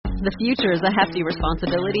The future is a hefty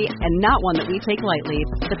responsibility and not one that we take lightly.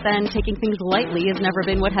 But then taking things lightly has never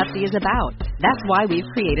been what Hefty is about. That's why we've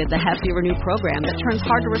created the Hefty Renew program that turns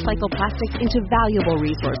hard-to-recycle plastics into valuable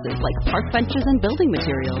resources like park benches and building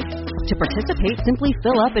materials. To participate, simply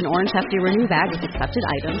fill up an orange Hefty Renew bag with accepted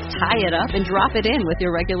items, tie it up, and drop it in with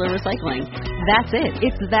your regular recycling. That's it.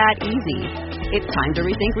 It's that easy. It's time to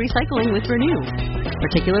rethink recycling with Renew.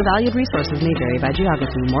 Particular valued resources may vary by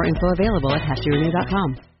geography. More info available at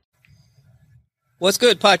heftyrenew.com. What's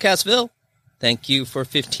good, Podcastville? Thank you for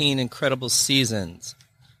 15 incredible seasons.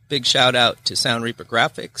 Big shout out to Sound Reaper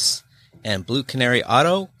Graphics and Blue Canary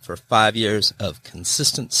Auto for 5 years of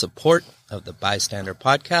consistent support of the Bystander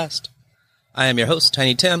podcast. I am your host,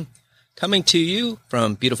 Tiny Tim, coming to you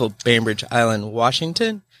from beautiful Bainbridge Island,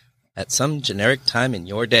 Washington, at some generic time in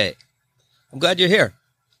your day. I'm glad you're here.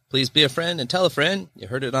 Please be a friend and tell a friend you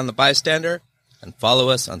heard it on the Bystander, and follow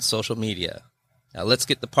us on social media. Now let's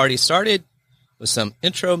get the party started with some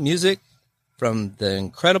intro music from the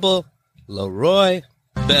incredible Leroy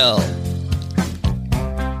Bell.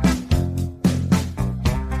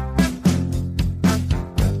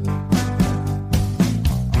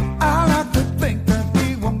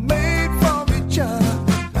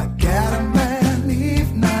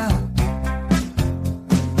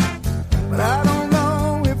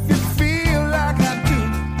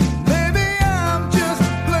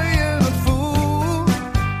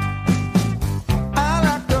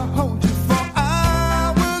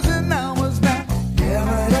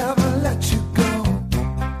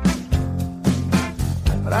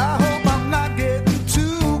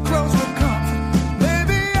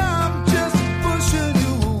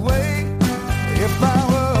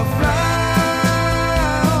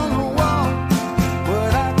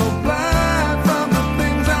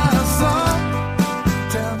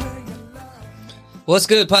 What's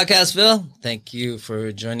good, Podcastville? Thank you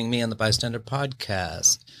for joining me on the Bystander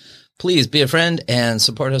podcast. Please be a friend and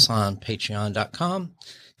support us on patreon.com.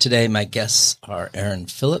 Today, my guests are Erin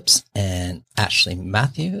Phillips and Ashley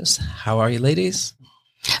Mathews. How are you, ladies?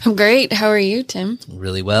 I'm great. How are you, Tim?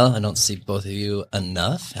 Really well. I don't see both of you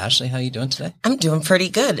enough. Ashley, how are you doing today? I'm doing pretty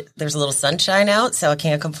good. There's a little sunshine out, so I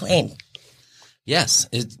can't complain. Yes,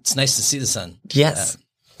 it's nice to see the sun. Yes.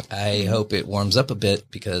 I hope it warms up a bit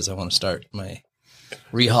because I want to start my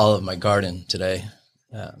rehaul of my garden today.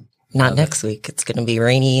 Not next week. It's going to be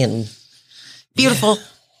rainy and beautiful.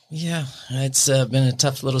 Yeah, it's been a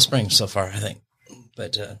tough little spring so far, I think.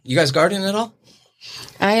 But you guys garden at all?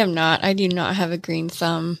 I am not. I do not have a green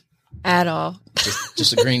thumb at all.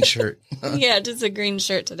 Just a green shirt. Yeah, just a green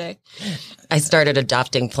shirt today. I started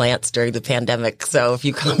adopting plants during the pandemic. So if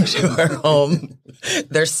you come to our home,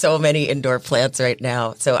 there's so many indoor plants right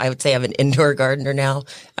now. So I would say I'm an indoor gardener now.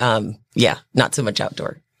 Yeah, not so much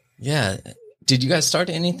outdoor. Yeah. Did you guys start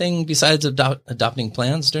anything besides adopting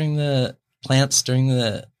plants during the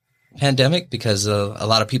pandemic? Because a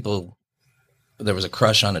lot of people, there was a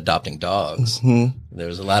crush on adopting dogs. Mm-hmm. There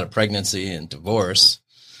was a lot of pregnancy and divorce.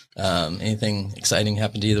 Anything exciting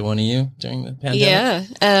happened to either one of you during the pandemic?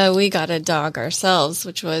 Yeah, we got a dog ourselves,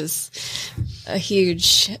 which was a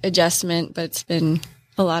huge adjustment, but it's been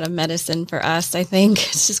a lot of medicine for us, I think.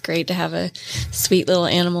 It's just great to have a sweet little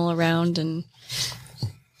animal around. And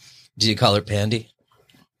do you call her Pandy?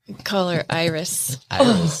 Call her Iris.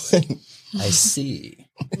 Iris. I see.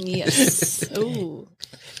 Yes. Ooh.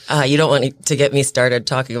 You don't want to get me started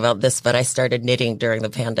talking about this, but I started knitting during the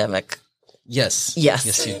pandemic. Yes, you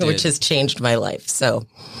did. Which has changed my life. So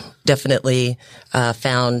definitely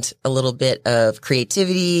found a little bit of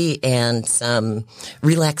creativity and some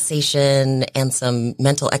relaxation and some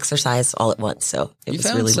mental exercise all at once. So it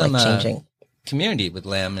was really life-changing. Community with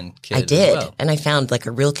Lamb and Kid. I did. As well. And I found like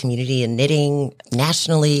a real community in knitting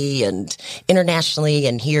nationally and internationally.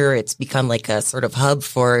 And here it's become like a sort of hub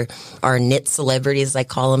for our knit celebrities, I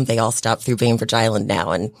call them. They all stop through Bainbridge Island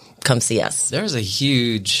now and come see us. There's a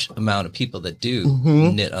huge amount of people that do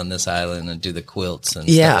knit on this island and do the quilts and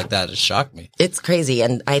stuff like that. It shocked me. It's crazy.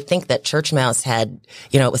 And I think that Church Mouse had,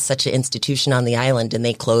 it was such an institution on the island and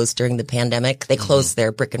they closed during the pandemic. They closed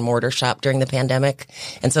their brick and mortar shop during the pandemic.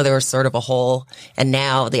 And so there was sort of a hole. And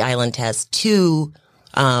now the island has two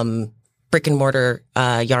brick and mortar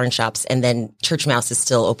yarn shops, and then Church Mouse is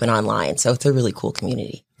still open online. So it's a really cool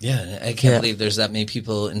community. Yeah, I can't believe there's that many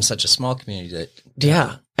people in such a small community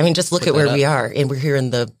that. I mean, just look at where we are, and we're here in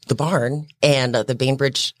the barn and the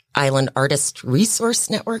Bainbridge Island Artist Resource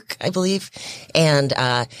Network, I believe. And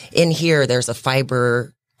in here, there's a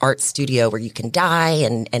fiber art studio where you can dye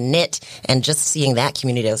and knit. And just seeing that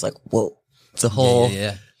community, I was like, whoa, it's a whole.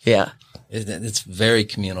 Yeah. It's very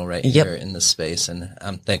communal right here in this space. And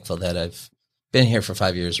I'm thankful that I've been here for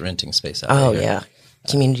 5 years renting space out Oh, there. yeah.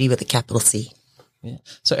 Community with a capital C. Yeah.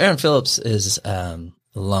 So Erin Phillips is a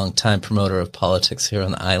longtime promoter of politics here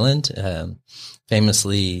on the island,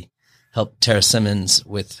 famously helped Tara Simmons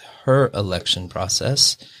with her election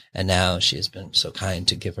process, and now she has been so kind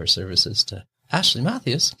to give her services to Ashley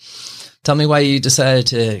Mathews. Tell me why you decided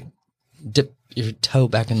to dip your toe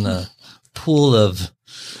back in the pool of,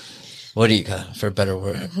 what do you got for a better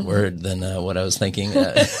word than what I was thinking,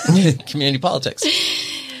 community politics?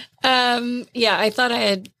 Yeah, I thought I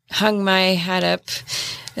had hung my hat up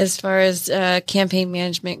as far as campaign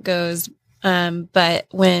management goes. But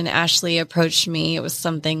when Ashley approached me, it was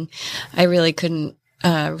something I really couldn't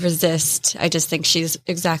resist. I just think she's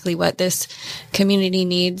exactly what this community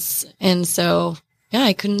needs. And so, yeah,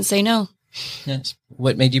 I couldn't say no. Yes.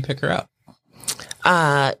 What made you pick her out?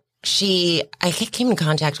 I came in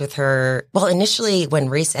contact with her, well, initially when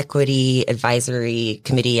Race Equity Advisory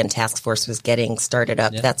Committee and Task Force was getting started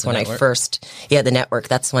up. Yeah, that's when network. the network.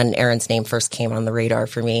 That's when Erin's name first came on the radar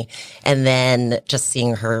for me. And then just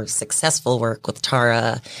seeing her successful work with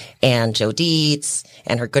Tara and Joe Dietz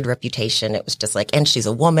and her good reputation, it was just like, and she's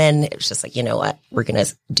a woman. It was just like, you know what? We're going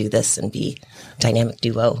to do this and be a dynamic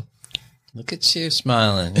duo. Look at you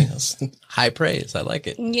smiling. High praise. I like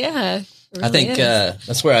it. Yeah. I think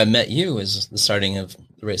that's where I met you, is the starting of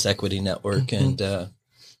the Race Equity Network, and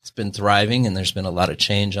it's been thriving, and there's been a lot of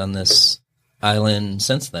change on this island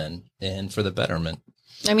since then, and for the betterment.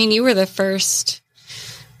 I mean, you were the first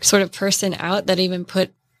sort of person out that even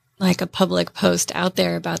put like a public post out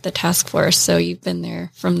there about the task force, so you've been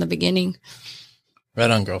there from the beginning. Right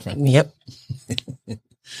on, girlfriend. Yep.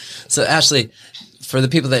 So, Ashley, for the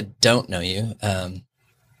people that don't know you,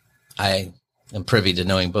 I am privy to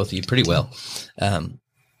knowing both of you pretty well.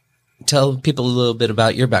 Tell people a little bit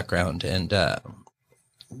about your background and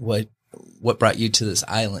what brought you to this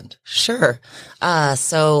island. Sure.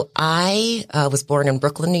 So I was born in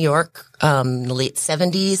Brooklyn, New York, in the late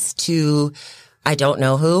 70s to I don't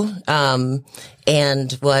know who,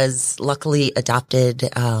 and was luckily adopted,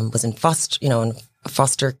 was in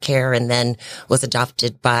foster care, and then was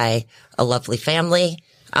adopted by a lovely family,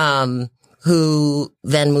 who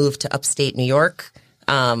then moved to upstate New York,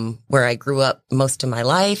 where I grew up most of my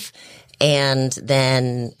life. And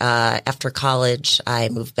then, after college, I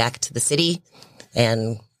moved back to the city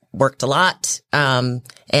and worked a lot,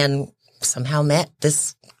 and somehow met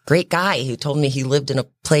this great guy who told me he lived in a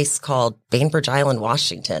place called Bainbridge Island,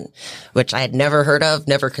 Washington, which I had never heard of,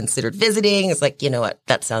 never considered visiting. It's like, you know what?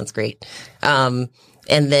 That sounds great. And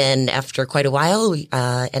then after quite a while, we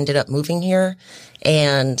ended up moving here,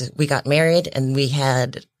 and we got married, and we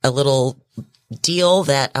had a little deal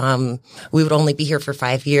that we would only be here for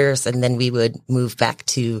 5 years, and then we would move back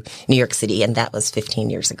to New York City, and that was 15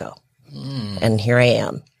 years ago. And here I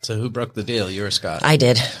am. So who broke the deal? You or Scott? I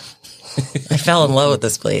did. I fell in love with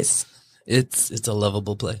this place. It's a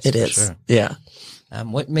lovable place. It is. Sure. Yeah.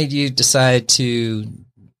 What made you decide to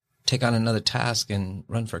take on another task and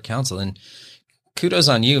run for council? And kudos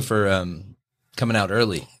on you for coming out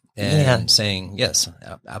early and saying, yes,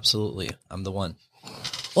 absolutely, I'm the one.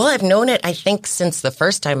 Well, I've known it, I think, since the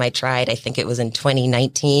first time I tried. I think it was in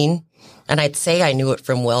 2019. And I'd say I knew it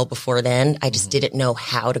from well before then. I just didn't know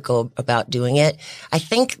how to go about doing it. I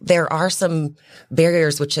think there are some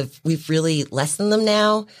barriers we've really lessened them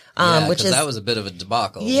now. Which is, that was a bit of a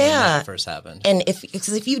debacle when Yeah. that first happened. And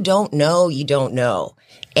because if you don't know, you don't know.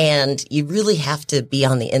 And you really have to be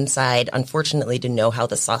on the inside, unfortunately, to know how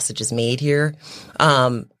the sausage is made here.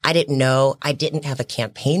 I didn't know. I didn't have a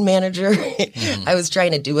campaign manager. I was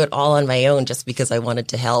trying to do it all on my own just because I wanted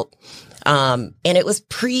to help. And it was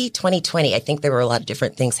pre-2020. I think there were a lot of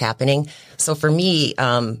different things happening. So for me,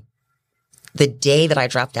 the day that I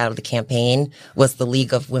dropped out of the campaign was the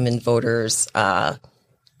League of Women Voters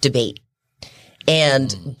debate.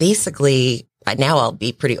 And basically, now I'll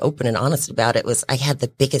be pretty open and honest about it, I had the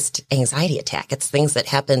biggest anxiety attack. It's things that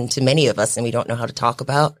happen to many of us and we don't know how to talk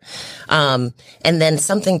about. And then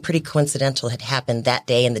something pretty coincidental had happened that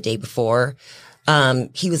day and the day before.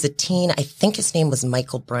 He was a teen. I think his name was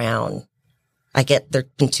Michael Brown.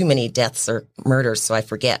 There've been too many deaths or murders, so I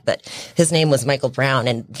forget, but his name was Michael Brown.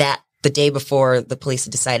 And the day before, the police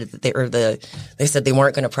had decided that they said they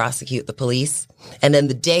weren't going to prosecute the police. And then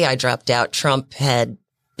the day I dropped out, Trump had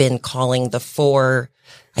been calling the four,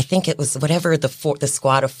 I think it was whatever the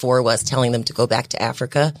squad of four was, telling them to go back to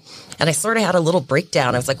Africa. And I sort of had a little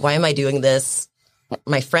breakdown. I was like, why am I doing this?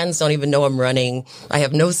 My friends don't even know I'm running. I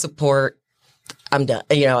have no support. I'm done.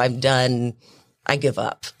 I'm done. I give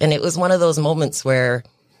up. And it was one of those moments where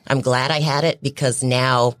I'm glad I had it, because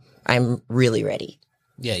now I'm really ready.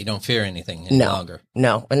 Yeah, you don't fear anything any longer.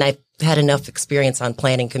 No. And I had enough experience on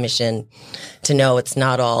planning commission to know it's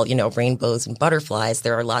not all, rainbows and butterflies.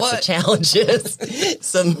 There are lots of challenges.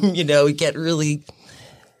 We get really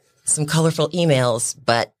some colorful emails,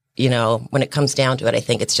 but, when it comes down to it, I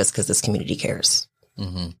think it's just because this community cares.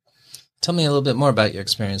 Mm-hmm. Tell me a little bit more about your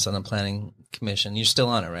experience on the planning commission. You're still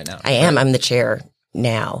on it right now. I am. I'm the chair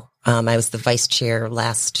now. I was the vice chair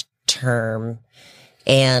last term,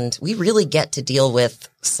 and we really get to deal with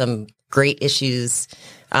some great issues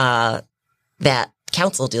that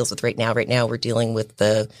council deals with right now. Right now, we're dealing with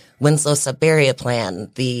the Winslow Sub-Area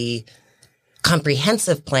Plan. The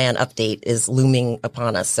comprehensive plan update is looming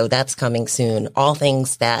upon us, so that's coming soon. All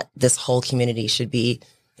things that this whole community should be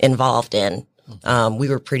involved in. We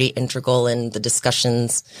were pretty integral in the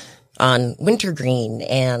discussions on Wintergreen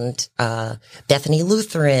and Bethany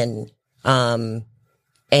Lutheran,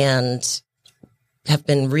 and have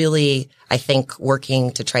been really, I think,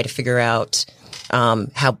 working to try to figure out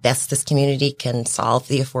how best this community can solve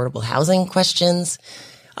the affordable housing questions,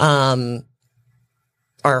 our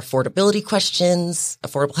affordability questions,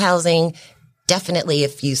 affordable housing. Definitely,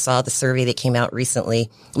 if you saw the survey that came out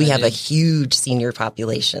recently, we have a huge senior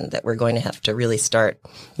population that we're going to have to really start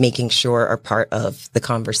making sure are part of the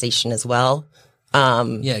conversation as well.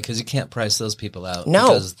 Because you can't price those people out. No.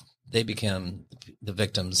 Because they become the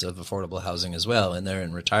victims of affordable housing as well, and they're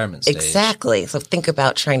in retirement stage. Exactly. So think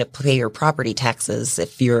about trying to pay your property taxes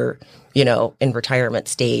if you're, in retirement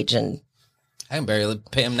stage, and I can barely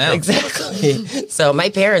pay them now. Exactly. So my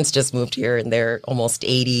parents just moved here and they're almost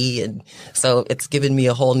 80. And so it's given me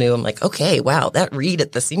a whole new, I'm like, okay, wow, that read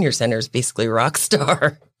at the senior center is basically rock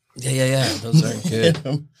star. Yeah. Those are good.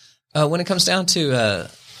 When it comes down to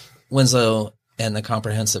Winslow and the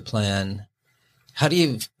comprehensive plan, how do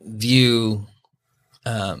you view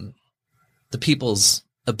the people's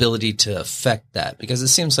ability to affect that? Because it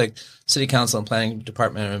seems like city council and planning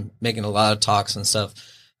department are making a lot of talks and stuff,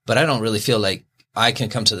 but I don't really feel like I can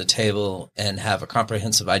come to the table and have a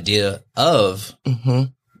comprehensive idea of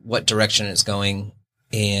what direction it's going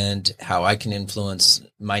and how I can influence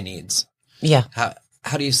my needs. Yeah.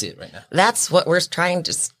 How do you see it right now? That's what we're trying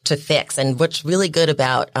to fix. And what's really good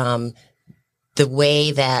about the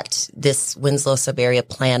way that this Winslow Sub-Area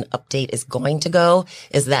Plan update is going to go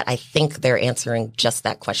is that I think they're answering just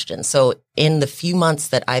that question. So in the few months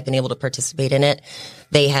that I've been able to participate in it,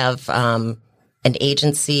 they have an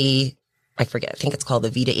agency, I think it's called the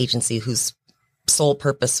VITA agency, whose sole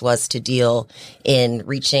purpose was to deal in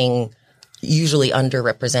reaching usually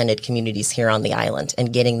underrepresented communities here on the island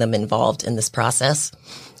and getting them involved in this process.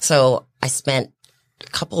 So I spent a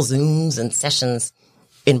couple Zooms and sessions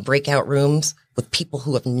in breakout rooms with people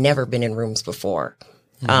who have never been in rooms before.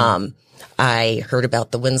 I heard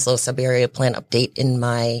about the Winslow Sub-Area Plan update in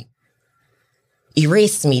my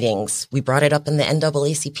Erase meetings. We brought it up in the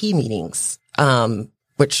NAACP meetings,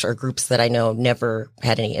 which are groups that I know never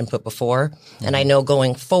had any input before. And I know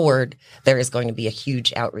going forward, there is going to be a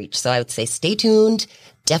huge outreach. So I would say stay tuned.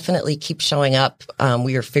 Definitely keep showing up.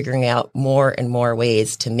 We are figuring out more and more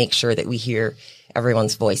ways to make sure that we hear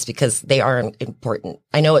everyone's voice because they are important.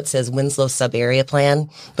 I know it says Winslow Sub-Area Plan,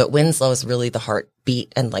 but Winslow is really the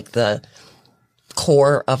heartbeat and like the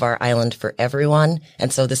core of our island for everyone.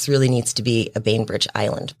 And so this really needs to be a Bainbridge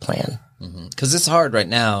Island plan. Because it's hard right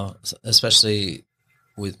now, especially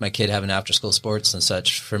with my kid having after school sports and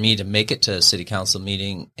such, for me to make it to a city council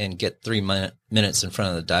meeting and get 3 minutes in front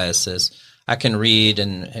of the diocese. I can read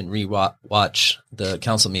and re-watch the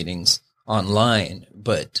council meetings online,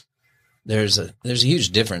 but there's a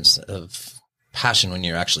huge difference of passion when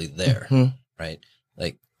you're actually there, right?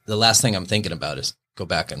 Like the last thing I'm thinking about is go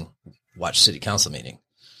back and watch city council meeting.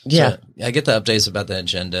 Yeah. So I get the updates about the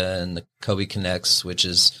agenda and the Kobe Connects, which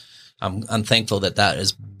is, I'm thankful that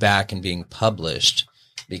is back and being published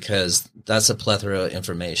because that's a plethora of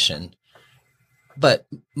information. But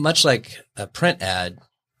much like a print ad,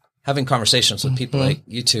 having conversations with people like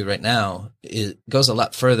you two right now, it goes a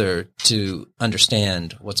lot further to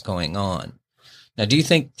understand what's going on. Now, do you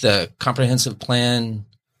think the comprehensive plan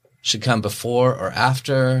should come before or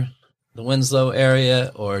after the Winslow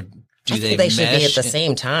area, or do they should be at the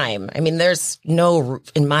same time? I mean, there's no,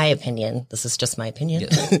 in my opinion, this is just my opinion.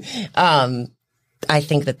 Yes. I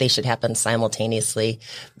think that they should happen simultaneously.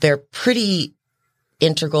 They're pretty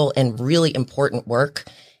integral and really important work.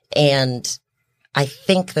 And I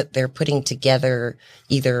think that they're putting together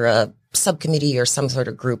either a subcommittee or some sort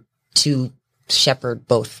of group to shepherd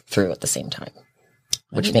both through at the same time,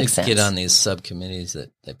 which makes sense. Get on these subcommittees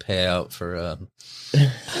that they pay out for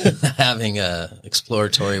having a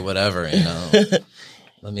exploratory whatever,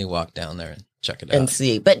 Let me walk down there and check it out. And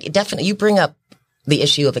see. But definitely, you bring up the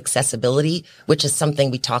issue of accessibility, which is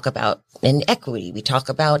something we talk about in equity. We talk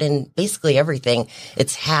about in basically everything.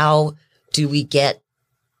 It's how do we get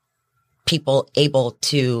people able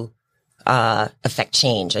to affect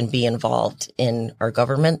change and be involved in our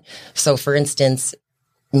government. So, for instance,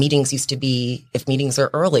 meetings used to be, if meetings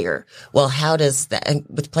are earlier, well, how does that, and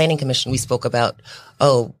with Planning Commission, we spoke about,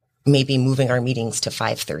 maybe moving our meetings to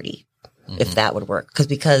 5:30, if that would work.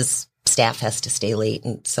 Because staff has to stay late.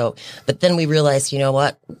 And so, but then we realized, you know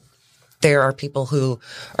what? There are people who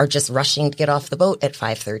are just rushing to get off the boat at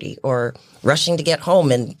 5:30 or rushing to get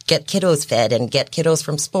home and get kiddos fed and get kiddos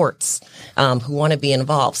from sports, who want to be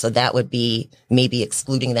involved. So that would be maybe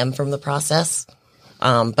excluding them from the process.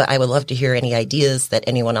 But I would love to hear any ideas that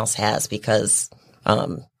anyone else has, because,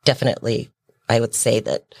 definitely I would say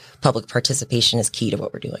that public participation is key to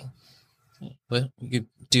what we're doing. Well, you could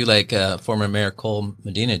do like former Mayor Cole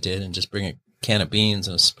Medina did and just bring a can of beans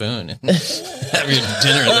and a spoon and have your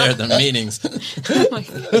dinner there at the meetings. Oh my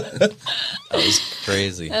God. That was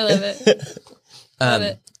crazy. I love it. Love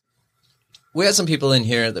it. We had some people in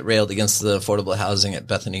here that railed against the affordable housing at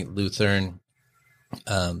Bethany Lutheran.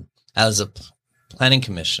 As a planning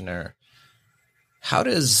commissioner, how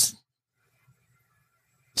does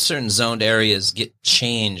certain zoned areas get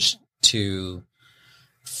changed to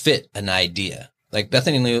fit an idea? Like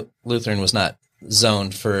Bethany Lutheran was not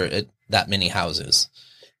zoned for that many houses,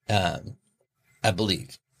 I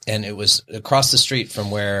believe. And it was across the street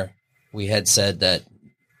from where we had said that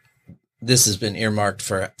this has been earmarked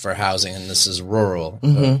for housing and this is rural.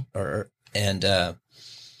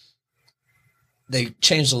 They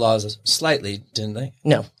changed the laws slightly, didn't they?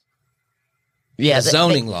 No. Yeah. The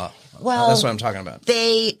zoning law. Well, that's what I'm talking about.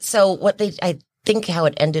 I think how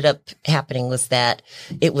it ended up happening was that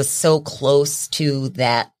it was so close to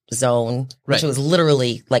that zone, which was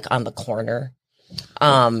literally like on the corner.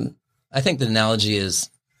 I think the analogy is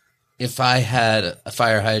if I had a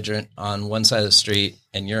fire hydrant on one side of the street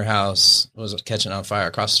and your house was catching on fire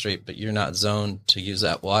across the street, but you're not zoned to use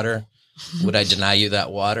that water, would I deny you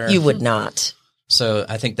that water? You would not. So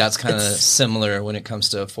I think that's kind of similar when it comes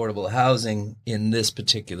to affordable housing in this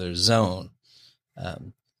particular zone.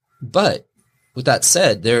 But with that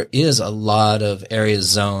said, there is a lot of areas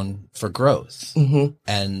zoned for growth.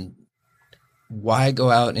 And why go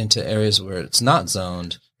out into areas where it's not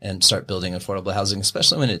zoned and start building affordable housing,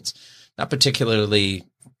 especially when it's not particularly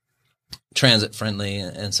transit friendly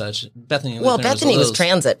and such? Bethany was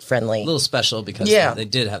transit friendly. A little special because they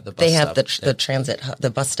did have the bus stop. They have the transit, the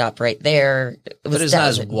bus stop right there. But it's not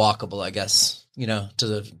as walkable, I guess,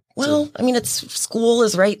 I mean, school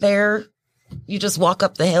is right there. You just walk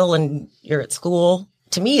up the hill and you're at school.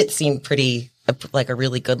 To me, it seemed like a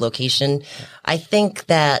really good location. I think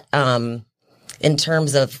that, in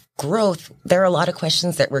terms of growth, there are a lot of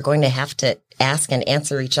questions that we're going to have to ask and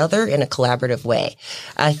answer each other in a collaborative way.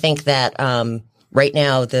 I think that right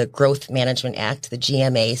now the Growth Management Act, the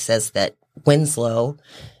GMA, says that Winslow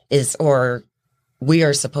we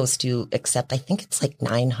are supposed to accept, I think it's like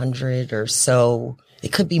 900 or so.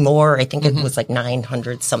 It could be more. I think it was like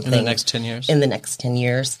 900 something. In the next 10 years? In the next 10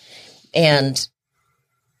 years. And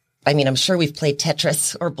I mean, I'm sure we've played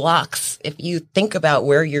Tetris or blocks. If you think about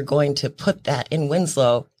where you're going to put that in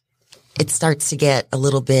Winslow, it starts to get a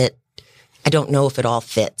little bit, I don't know if it all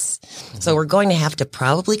fits. So we're going to have to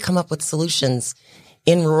probably come up with solutions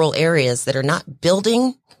in rural areas that are not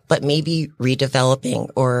building, but maybe redeveloping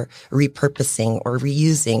or repurposing or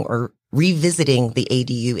reusing or revisiting the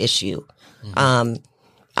ADU issue.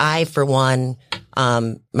 I, for one,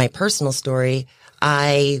 my personal story,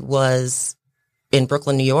 I was in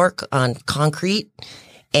Brooklyn, New York on concrete,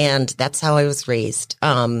 and that's how I was raised,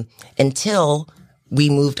 until we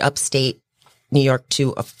moved upstate New York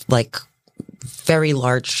to a very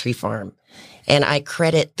large tree farm. And I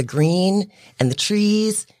credit the green and the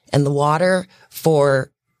trees and the water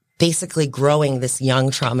for basically growing this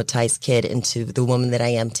young traumatized kid into the woman that I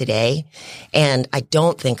am today. And I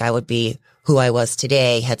don't think I would be who I was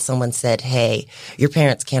today had someone said, hey, your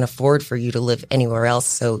parents can't afford for you to live anywhere else,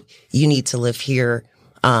 so you need to live here.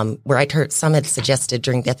 Where I'd heard some had suggested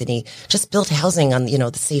during Bethany, just build housing on, the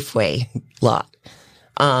Safeway lot.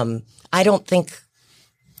 I don't think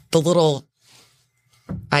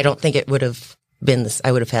it would have been this,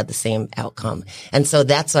 I would have had the same outcome. And so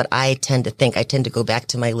that's what I tend to think. I tend to go back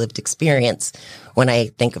to my lived experience when I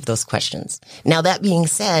think of those questions. Now, that being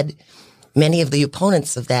said, many of the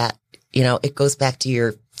opponents of that, it goes back to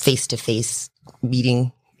your face-to-face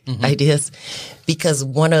meeting ideas, because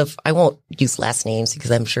I won't use last names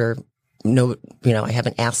because I'm sure I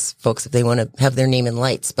haven't asked folks if they want to have their name in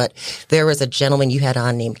lights, but there was a gentleman you had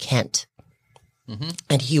on named Kent,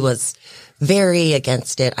 and he was very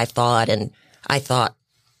against it. I thought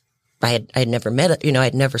I had never met,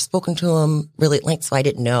 I'd never spoken to him really at length, so I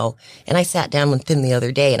didn't know. And I sat down with him the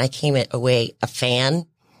other day and I came away a fan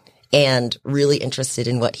and really interested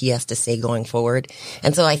in what he has to say going forward.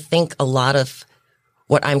 And so I think a lot of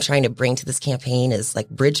what I'm trying to bring to this campaign is like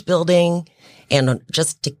bridge building and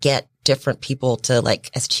just to get different people to, like,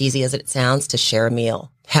 as cheesy as it sounds, to share a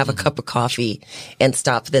meal, have a cup of coffee, and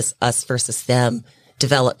stop this us versus them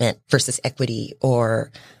development versus equity,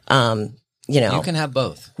 or, You can have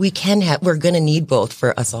both. we're going to need both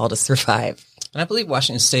for us all to survive. And I believe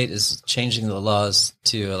Washington State is changing the laws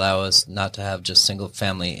to allow us not to have just single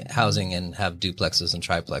family housing and have duplexes and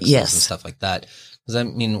triplexes Yes. and stuff like that. Because I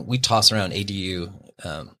mean, we toss around ADU,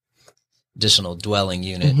 additional dwelling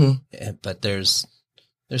unit, but there's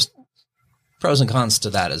pros and cons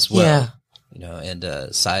to that as well. Yeah.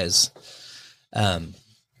 And size.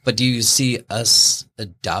 But do you see us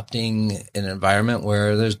adopting an environment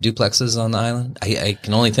where there's duplexes on the island? I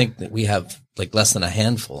can only think that we have like less than a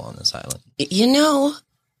handful on this island.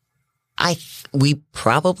 We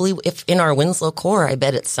probably, if in our Winslow core, I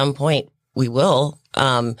bet at some point we will.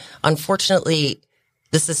 Unfortunately,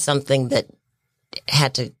 this is something that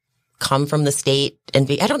had to come from the state and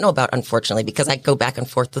I don't know about unfortunately, because I go back and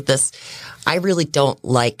forth with this. I really don't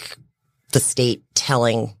like the state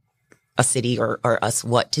telling a city or us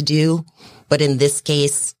what to do. But in this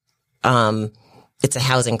case, it's a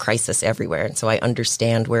housing crisis everywhere. And so I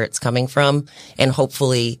understand where it's coming from. And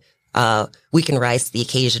hopefully, we can rise to the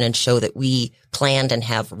occasion and show that we planned and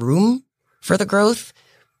have room for the growth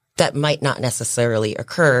that might not necessarily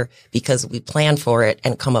occur because we plan for it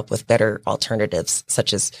and come up with better alternatives,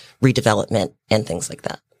 such as redevelopment and things like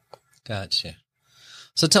that. Gotcha.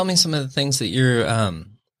 So tell me some of the things that you're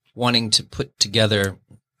wanting to put together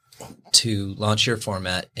to launch your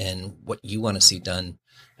format and what you want to see done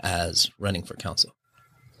as running for council.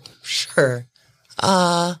 Sure.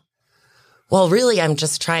 Well, really, I'm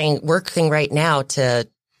just working right now to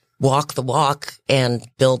walk the walk and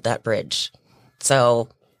build that bridge. So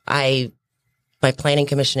my planning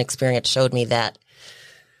commission experience showed me that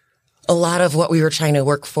a lot of what we were trying to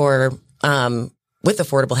work for, with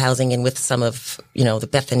affordable housing and with some of, the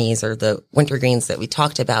Bethanies or the Wintergreens that we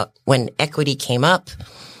talked about, when equity came up,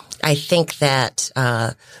 I think that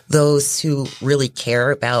those who really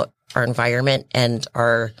care about our environment and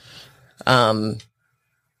are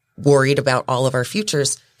worried about all of our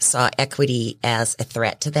futures saw equity as a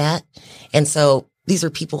threat to that. And so these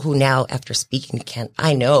are people who now, after speaking to Kent,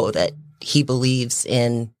 I know that he believes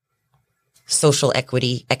in social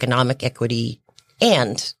equity, economic equity,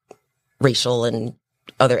 and racial and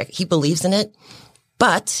other. He believes in it,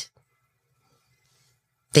 but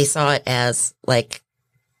they saw it as like,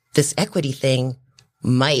 this equity thing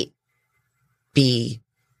might be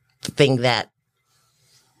the thing that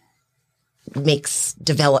makes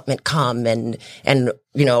development come and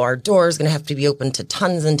our door is going to have to be open to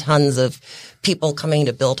tons and tons of people coming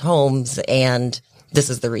to build homes. And this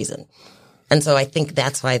is the reason. And so I think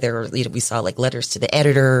that's why we saw like letters to the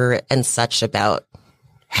editor and such about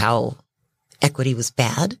how equity was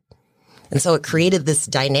bad. And so it created this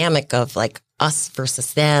dynamic of like us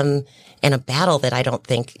versus them, and a battle that I don't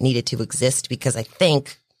think needed to exist, because I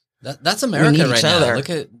think that's America right now.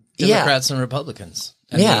 Look at Democrats and Republicans.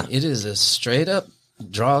 I mean, it is a straight up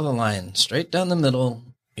draw the line straight down the middle.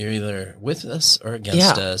 You're either with us or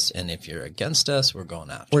against us. And if you're against us, we're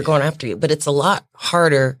going after you. But it's a lot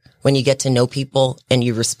harder when you get to know people and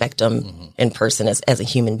you respect them in person as a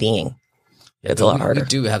human being. Yeah, it's a lot harder. We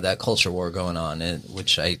do have that culture war going on,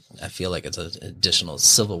 which I feel like it's an additional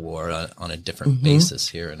civil war on a different basis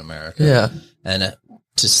here in America. Yeah. And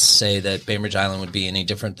to say that Bainbridge Island would be any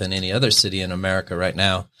different than any other city in America right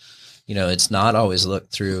now, it's not always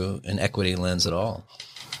looked through an equity lens at all.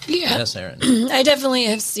 Yeah. Yes, Erin. I definitely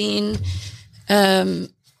have seen, I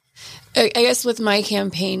guess with my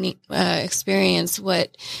campaign experience,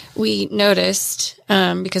 what we noticed,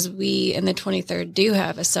 because we in the 23rd do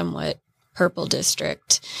have a somewhat purple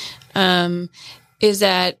district, is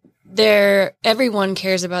that everyone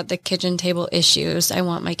cares about the kitchen table issues. I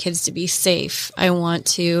want my kids to be safe. I want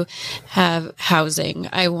to have housing.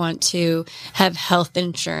 I want to have health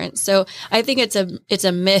insurance. So I think it's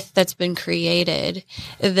a myth that's been created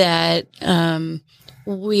that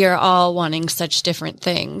we are all wanting such different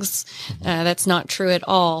things. That's not true at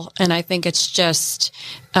all. And I think it's just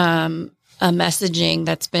a messaging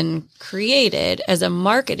that's been created as a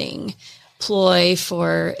marketing ploy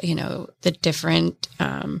for, the different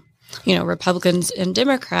Republicans and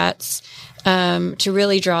Democrats, to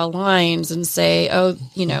really draw lines and say, oh,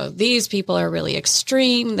 these people are really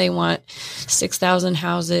extreme. They want 6,000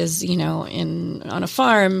 houses, on a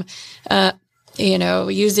farm,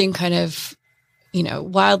 using kind of,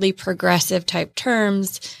 wildly progressive type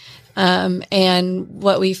terms. And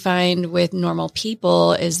what we find with normal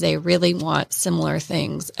people is they really want similar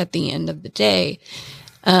things at the end of the day.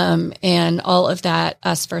 And all of that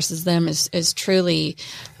us versus them is truly,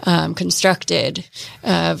 constructed,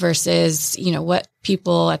 versus, what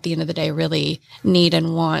people at the end of the day really need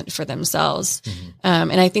and want for themselves.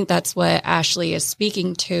 And I think that's what Ashley is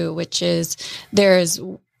speaking to, which is there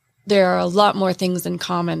are a lot more things in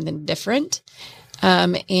common than different.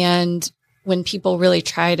 And when people really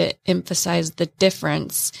try to emphasize the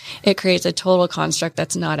difference, it creates a total construct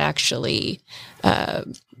that's not actually,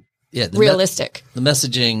 realistic. The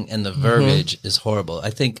messaging and the verbiage is horrible.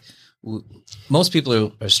 I think most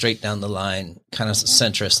people are straight down the line, kind of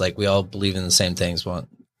centrist, like we all believe in the same things, want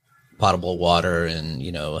potable water and,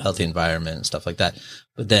 a healthy environment and stuff like that.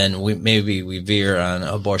 But then we veer on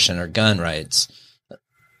abortion or gun rights.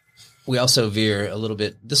 We also veer a little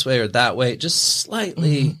bit this way or that way, just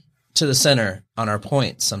slightly to the center on our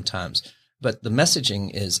points sometimes. But the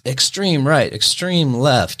messaging is extreme right, extreme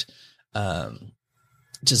left,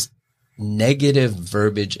 just negative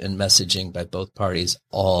verbiage and messaging by both parties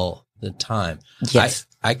all the time. Yes.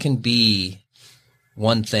 I can be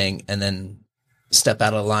one thing and then step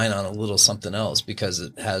out of line on a little something else because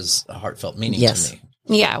it has a heartfelt meaning to me.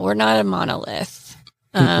 Yeah, we're not a monolith.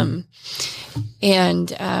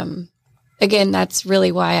 Again, that's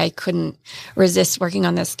really why I couldn't resist working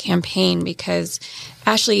on this campaign, because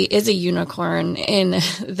Ashley is a unicorn in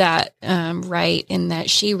that, right, in that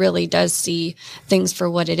she really does see things for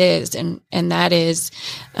what it is, and that is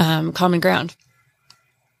common ground.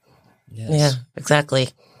 Yes. Yeah, exactly.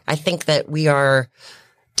 I think that we are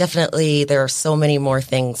definitely, there are so many more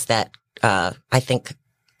things that I think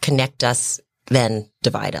connect us than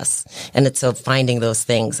divide us. And it's so finding those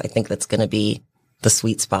things, I think that's going to be the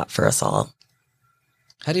sweet spot for us all.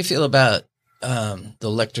 How do you feel about the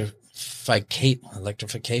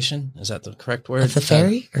electrification? Is that the correct word? Of the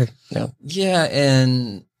ferry or no? Yeah,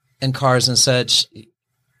 and cars and such.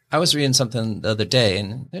 I was reading something the other day,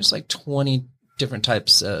 and there's like 20 different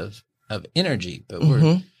types of energy, but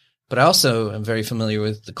I also am very familiar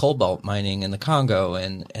with the cobalt mining in the Congo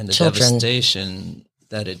and the devastation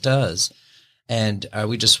that it does. And are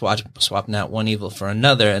we just swapping out one evil for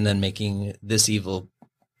another and then making this evil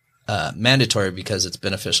mandatory because it's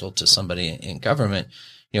beneficial to somebody in government?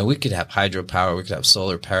 We could have hydropower, we could have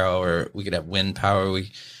solar power, we could have wind power,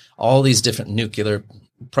 all these different nuclear,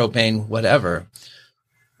 propane, whatever.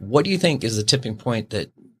 What do you think is the tipping point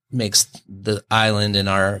that makes the island and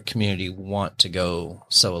our community want to go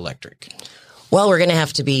so electric? Well, we're going to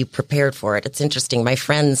have to be prepared for it. It's interesting. My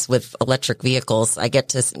friends with electric vehicles, I get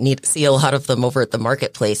to see a lot of them over at the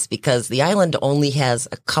marketplace because the island only has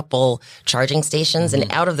a couple charging stations. And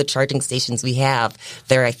out of the charging stations we have,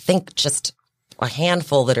 there are, I think, just a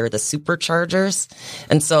handful that are the superchargers.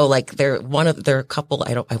 And so like there are a couple,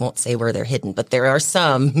 I won't say where they're hidden, but there are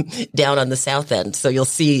some down on the south end. So you'll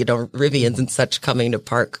see, Rivians and such coming to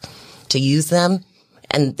park to use them.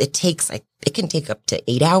 And it can take up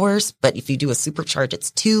to 8 hours, but if you do a supercharge,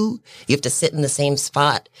 it's 2. You have to sit in the same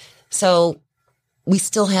spot. So we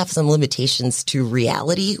still have some limitations to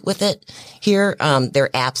reality with it here. There are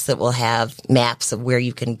apps that will have maps of where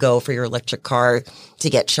you can go for your electric car to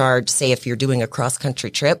get charged. Say if you're doing a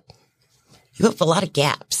cross-country trip, you have a lot of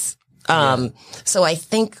gaps. So I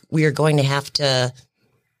think we are going to have to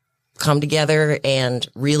come together and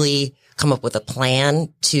really come up with a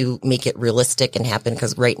plan to make it realistic and happen,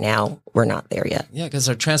 because right now we're not there yet. Yeah, because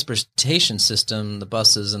our transportation system, the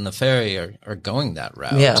buses and the ferry are going that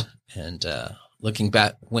route. Yeah. And looking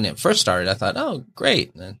back when it first started, I thought, oh,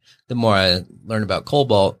 great. And the more I learn about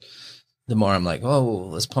cobalt, the more I'm like, oh,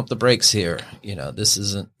 let's pump the brakes here. This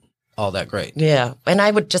isn't all that great. Yeah. And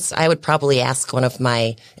I would probably ask one of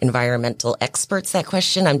my environmental experts that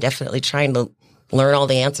question. I'm definitely trying to learn all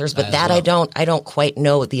the answers, but I don't quite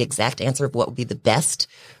know the exact answer of what would be the best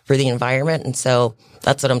for the environment. And so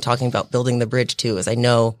that's what I'm talking about, building the bridge too, is I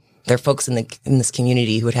know there are folks in this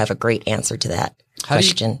community who would have a great answer to that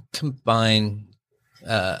question. How do you combine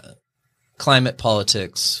climate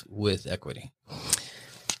politics with equity?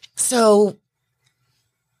 So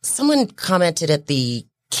someone commented at the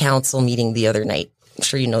council meeting the other night. I'm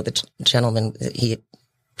sure you know the gentleman. He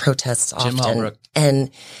protests often. Jim Holbrook. And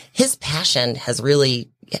his passion has really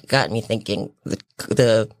got me thinking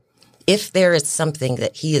if there is something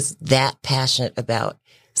that he is that passionate about,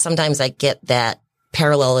 sometimes I get that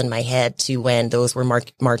parallel in my head to when those were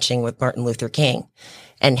marching with Martin Luther King,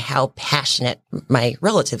 and how passionate my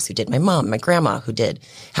relatives who did, my mom, my grandma who did,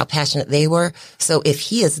 how passionate they were. So if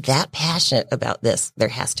he is that passionate about this, there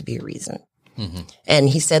has to be a reason. Mm-hmm. And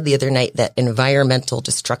he said the other night that environmental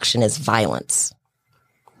destruction is violence.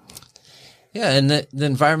 Yeah, and the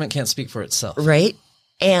environment can't speak for itself. Right.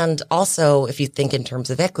 And also, if you think in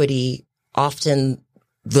terms of equity, often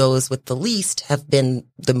those with the least have been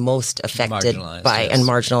the most affected by and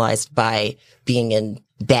marginalized by being in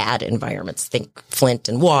bad environments. Think Flint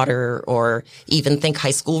and water, or even think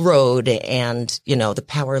High School Road and, you know, the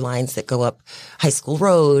power lines that go up High School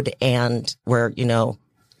Road, and where, you know,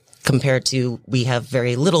 compared to we have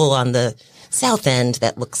very little on the south end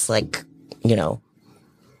that looks like, you know,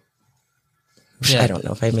 I don't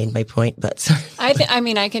know if I made my point, but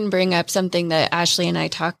I can bring up something that Ashley and I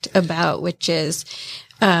talked about, which is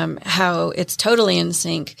how it's totally in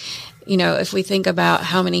sync. You know, if we think about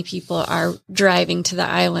how many people are driving to the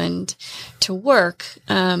island to work,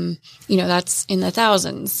 you know, that's in the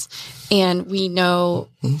thousands. And we know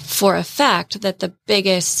for a fact that the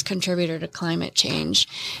biggest contributor to climate change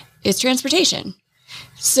is transportation.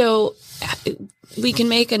 So we can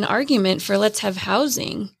make an argument for let's have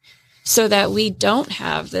housing so that we don't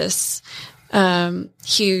have this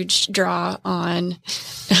huge draw on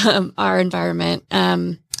our environment.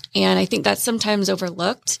 And I think that's sometimes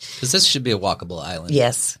overlooked. Because this should be a walkable island.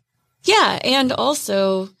 Yes. Yeah. And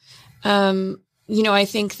also, you know, I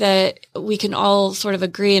think that we can all sort of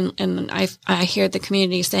agree, and I hear the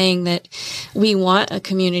community saying that we want a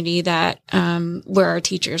community that where our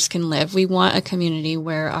teachers can live. We want a community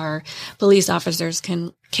where our police officers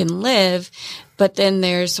can live. But then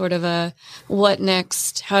there's sort of a what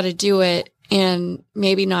next, how to do it, and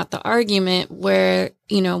maybe not the argument where,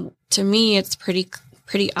 you know, to me, it's pretty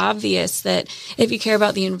obvious that if you care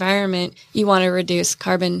about the environment, you want to reduce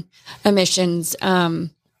carbon emissions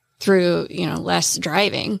through, you know, less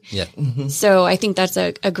driving. Yeah. Mm-hmm. So I think that's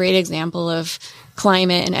a great example of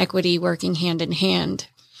climate and equity working hand in hand.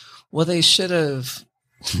 Well, they should have.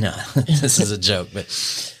 No, this is a joke,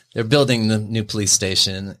 but they're building the new police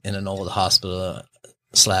station in an old hospital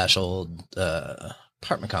 / old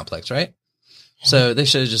apartment complex, right? So they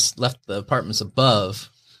should have just left the apartments above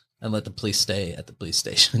and let the police stay at the police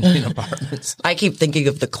station in apartments. I keep thinking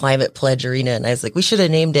of the Climate Pledge Arena, and I was like, we should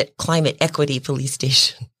have named it Climate Equity Police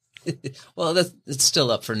Station. Well, it's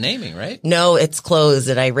still up for naming, right? No, it's closed.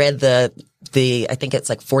 And I read the I think it's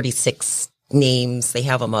like 46 names. They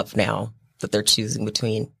have them up now that they're choosing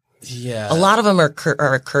between. Yeah. A lot of them are Kurt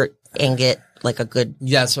Anget, like a good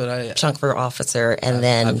that's what I chunk for officer. And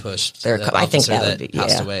then I pushed. I think that would be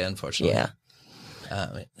passed away, unfortunately. Yeah.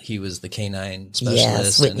 He was the canine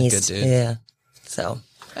specialist and a good dude. Yeah. So.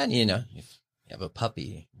 And you know, if you have a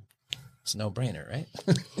puppy, it's a no-brainer, right?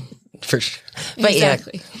 For sure. But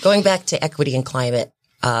exactly. Yeah, going back to equity and climate,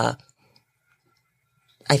 I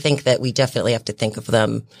think that we definitely have to think of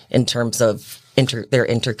them in terms of their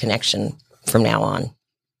interconnection from now on.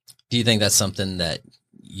 Do you think that's something that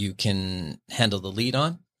you can handle the lead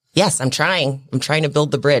on? Yes, I'm trying. I'm trying to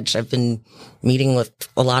build the bridge. I've been meeting with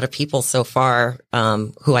a lot of people so far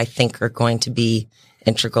who I think are going to be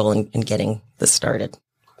integral in getting this started.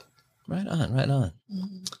 Right on, right on.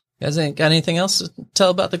 Mm-hmm. You guys got anything else to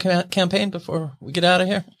tell about the campaign before we get out of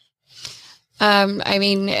here? I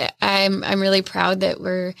mean, I'm really proud that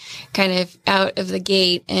we're kind of out of the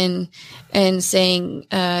gate and saying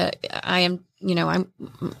I'm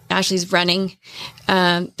Ashley's running.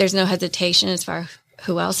 There's no hesitation as far as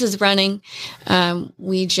who else is running.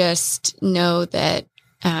 We just know that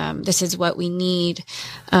this is what we need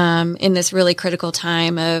in this really critical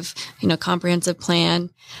time of, you know, comprehensive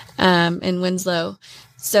plan in Winslow.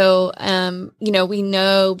 So, you know, we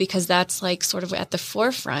know because that's like sort of at the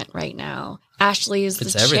forefront right now. Ashley is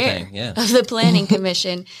the chair of the Planning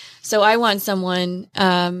Commission. So I want someone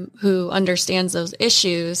who understands those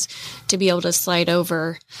issues to be able to slide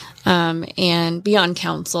over and be on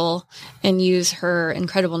council and use her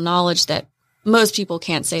incredible knowledge that most people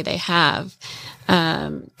can't say they have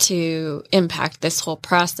to impact this whole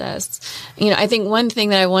process. You know, I think one thing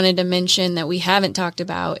that I wanted to mention that we haven't talked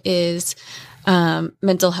about is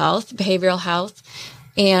mental health, behavioral health,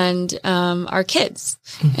 and our kids.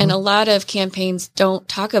 Mm-hmm. And a lot of campaigns don't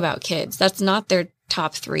talk about kids. That's not their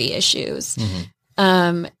top 3 issues.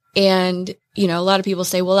 Mm-hmm. And, you know, a lot of people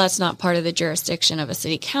say, well, that's not part of the jurisdiction of a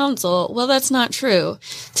city council. Well, that's not true.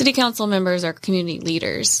 City council members are community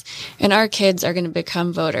leaders, and our kids are going to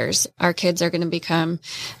become voters. Our kids are going to become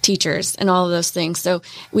teachers and all of those things. So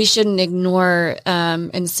we shouldn't ignore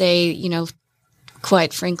and say, you know,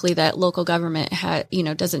 quite frankly, that local government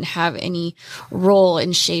doesn't have any role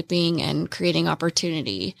in shaping and creating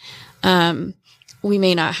opportunity. We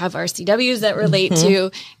may not have RCWs that relate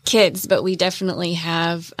to kids, but we definitely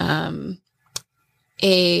have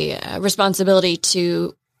a responsibility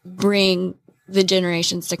to bring the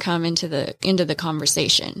generations to come into the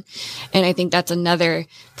conversation. And I think that's another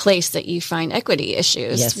place that you find equity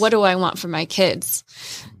issues. Yes. What do I want for my kids?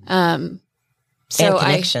 And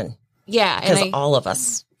connection. Because all of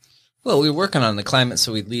us. Well, we're working on the climate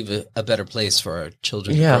so we leave a better place for our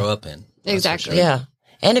children to grow up in. Exactly. Sure. Yeah.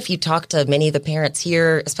 And if you talk to many of the parents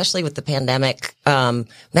here, especially with the pandemic,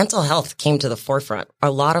 mental health came to the forefront.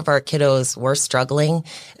 A lot of our kiddos were struggling.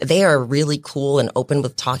 They are really cool and open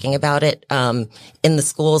with talking about it. In the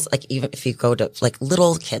schools, like even if you go to like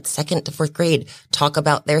little kids, 2nd to 4th grade, talk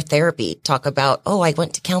about their therapy, talk about, oh, I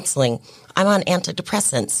went to counseling. I'm on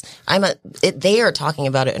antidepressants. They are talking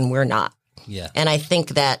about it and we're not. Yeah. And I think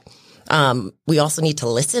that, we also need to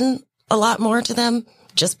listen a lot more to them.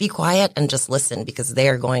 Just be quiet and just listen because they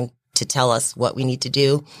are going to tell us what we need to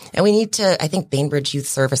do. And we need to, I think Bainbridge Youth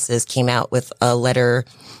Services came out with an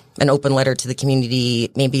open letter to the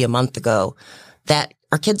community maybe a month ago that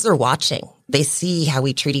our kids are watching. They see how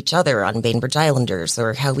we treat each other on Bainbridge Islanders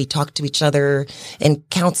or how we talk to each other in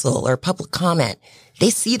council or public comment. They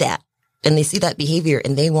see that. And they see that behavior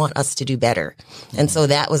and they want us to do better. And so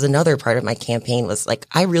that was another part of my campaign was like,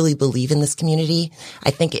 I really believe in this community.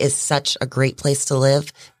 I think it is such a great place to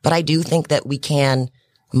live, but I do think that we can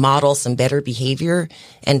model some better behavior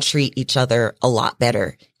and treat each other a lot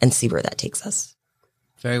better and see where that takes us.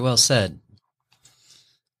 Very well said.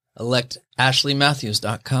 Elect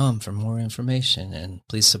AshleyMathews.com for more information and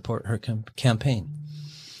please support her campaign.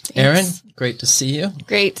 Thanks. Erin, great to see you.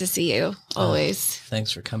 Great to see you, always.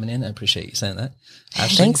 Thanks for coming in. I appreciate you saying that.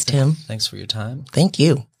 Ashley, thanks, Tim. Thanks for your time. Thank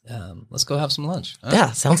you. Let's go have some lunch.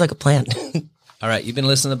 Yeah, sounds like a plan. All right, you've been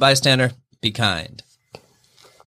listening to Bystander. Be kind.